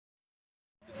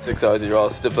6 hours, you're all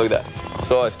stiff like that.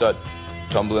 So I start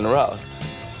tumbling around.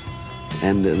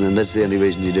 And that's the only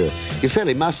reason you do it. You're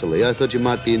fairly muscly. I thought you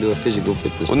might be into a physical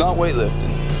fitness. Well, not weightlifting.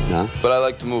 No? But I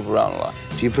like to move around a lot.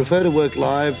 Do you prefer to work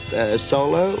live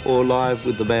solo or live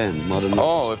with the band, Modern Lovers?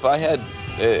 Oh,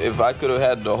 if I could have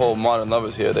had the whole Modern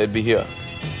Lovers here, they'd be here.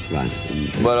 Right.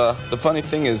 But the funny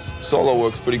thing is, solo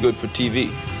works pretty good for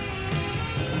TV.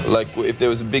 Like, if there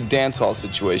was a big dance hall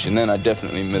situation, then I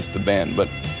definitely miss the band, but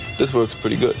this works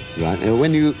pretty good. Right. And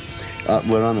when you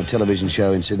were on a television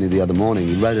show in Sydney the other morning,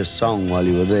 you wrote a song while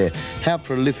you were there. How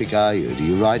prolific are you? Do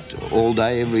you write all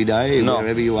day, every day, No.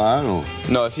 wherever you are? Or?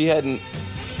 No, if he hadn't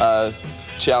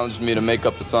challenged me to make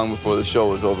up a song before the show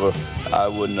was over, I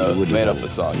wouldn't have made up a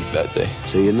song that day.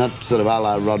 So you're not sort of a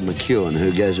la Rod McEwen,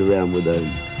 who goes around with a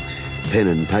pen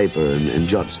and paper and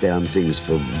jots down things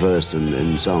for verse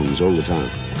and songs all the time?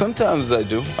 Sometimes I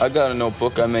do. I got a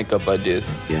notebook, I make up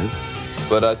ideas. Yeah?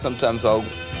 But sometimes I'll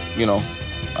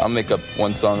make up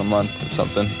one song a month or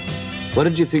something. What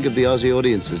did you think of the Aussie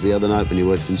audiences the other night when you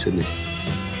worked in Sydney?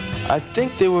 I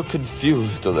think they were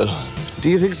confused a little. Do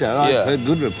you think so? Yeah. I've heard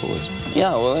good reports.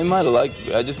 Yeah, well, they might have liked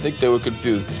me. I just think they were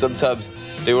confused. Sometimes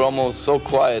they were almost so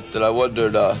quiet that I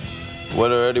wondered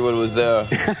whether anyone was there.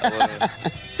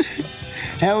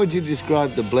 How would you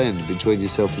describe the blend between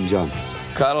yourself and John?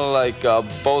 Kind of like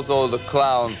Bozo the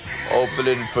Clown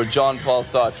opening for John Paul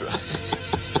Sartre.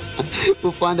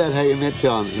 We'll find out how you met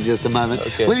John in just a moment.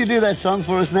 Okay. Will you do that song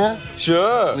for us now?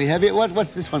 Sure. We have it.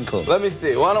 What's this one called? Let me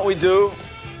see. Why don't we do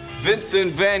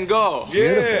Vincent Van Gogh?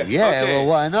 Beautiful. Yeah, okay. Well,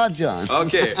 why not, John?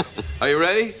 Okay. Are you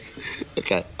ready?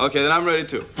 Okay. Okay, then I'm ready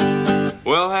too.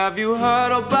 Well, have you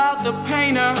heard about the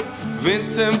painter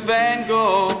Vincent Van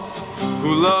Gogh,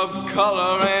 who loved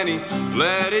color and he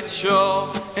let it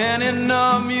show? And in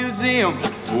the museum,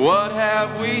 what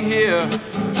have we here?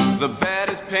 The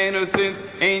baddest painter since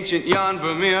ancient Jan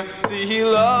Vermeer. See, he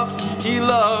loved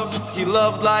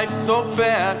life so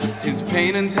bad. His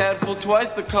paintings had full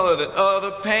twice the color that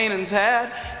other paintings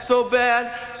had. So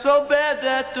bad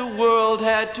that the world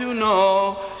had to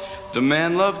know. The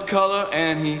man loved color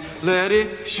and he let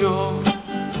it show.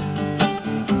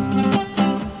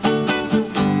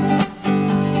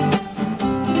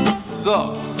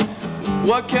 So,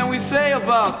 what can we say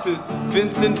about this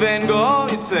Vincent Van Gogh?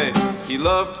 You'd say he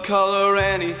loved color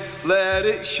and he let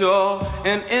it show.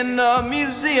 And in the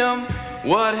museum,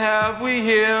 what have we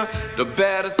here? The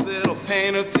baddest little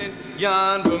painter since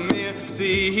Jan Vermeer.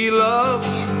 See, he loved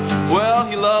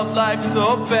life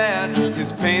so bad.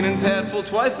 His paintings had full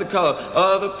twice the color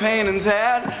other paintings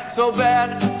had. So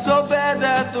bad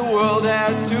that the world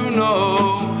had to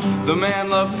know. The man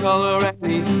loved color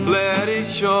and he let it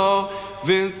show.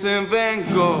 Vincent Van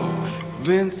Gogh,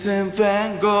 Vincent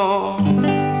Van Gogh.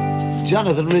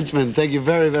 Jonathan Richman, thank you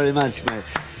very, very much, mate.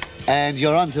 And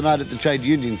you're on tonight at the Trade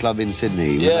Union Club in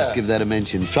Sydney. We must give that a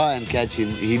mention. Try and catch him.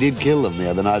 He did kill them the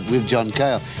other night with John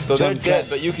Cale. So they're dead,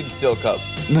 but you can still come.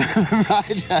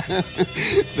 Right.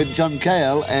 But John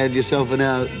Cale and yourself are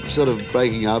now sort of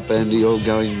breaking up and you're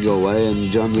going your way.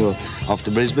 And John, you're off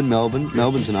to Brisbane, Melbourne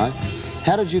tonight.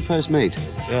 How did you first meet?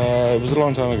 It was a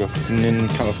long time ago in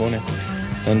California,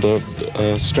 and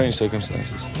strange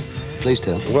circumstances. Please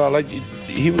tell. Well, like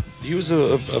he was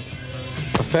a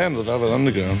fan of the Velvet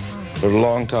Underground for a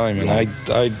long time, and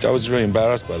I was really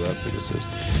embarrassed by that because it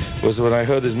was when I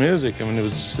heard his music. I mean,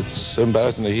 it's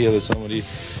embarrassing to hear that somebody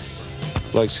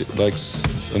likes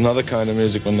another kind of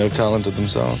music when they're talented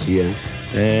themselves. Yeah.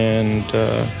 And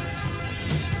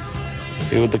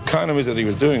the kind of music that he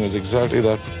was doing was exactly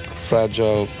that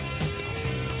fragile,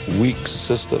 weak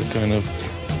sister kind of.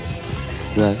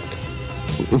 Right.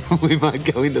 We might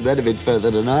go into that a bit further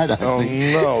tonight, I think.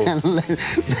 No.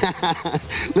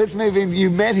 Let's move in. You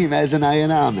met him as an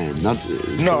A&R man, not...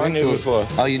 No, I knew him before.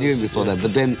 Oh, you knew him before that.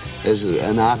 But then as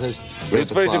an artist...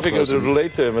 It's very difficult to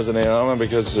relate to him as an A&R man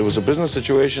because it was a business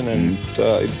situation, and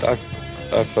I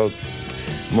felt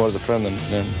more as a friend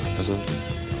than as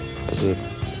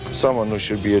someone who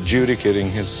should be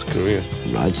adjudicating his career.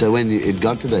 Right, so when it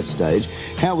got to that stage,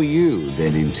 how were you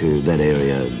then into that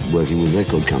area, working with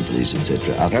record companies,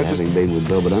 etc., after having been with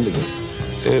Velvet Underground?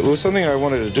 It was something I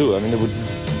wanted to do. I mean,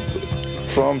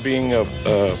 from being a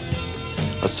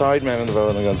sideman in the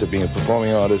Velvet Underground to being a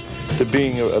performing artist to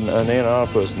being an A&R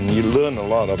person, you learn a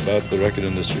lot about the record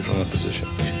industry from that position.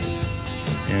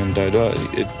 And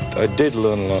I did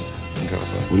learn a lot.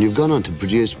 Well, you've gone on to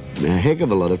produce a heck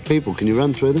of a lot of people. Can you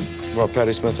run through them? Well,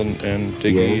 Patti Smith and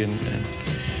Diggy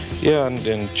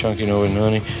and Chunky Nova and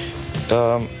Ernie.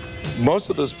 Most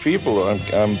of those people, I'm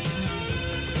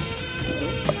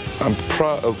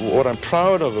proud of what I'm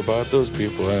proud of about those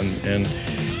people, and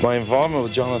my involvement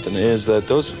with Jonathan is that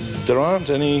there aren't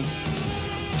any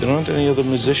other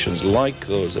musicians like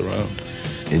those around.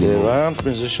 Anymore. There aren't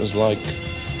musicians like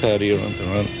Paddy around.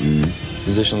 There aren't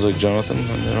musicians like Jonathan,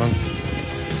 and there aren't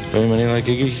very many like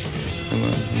Iggy and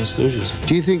the Stooges.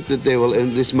 Do you think that there will,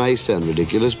 and this may sound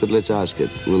ridiculous, but let's ask it,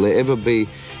 will there ever be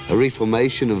a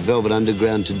reformation of Velvet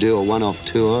Underground to do a one-off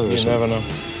tour or You something? never know.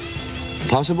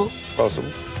 Possible?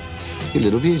 Possible. You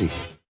little beauty.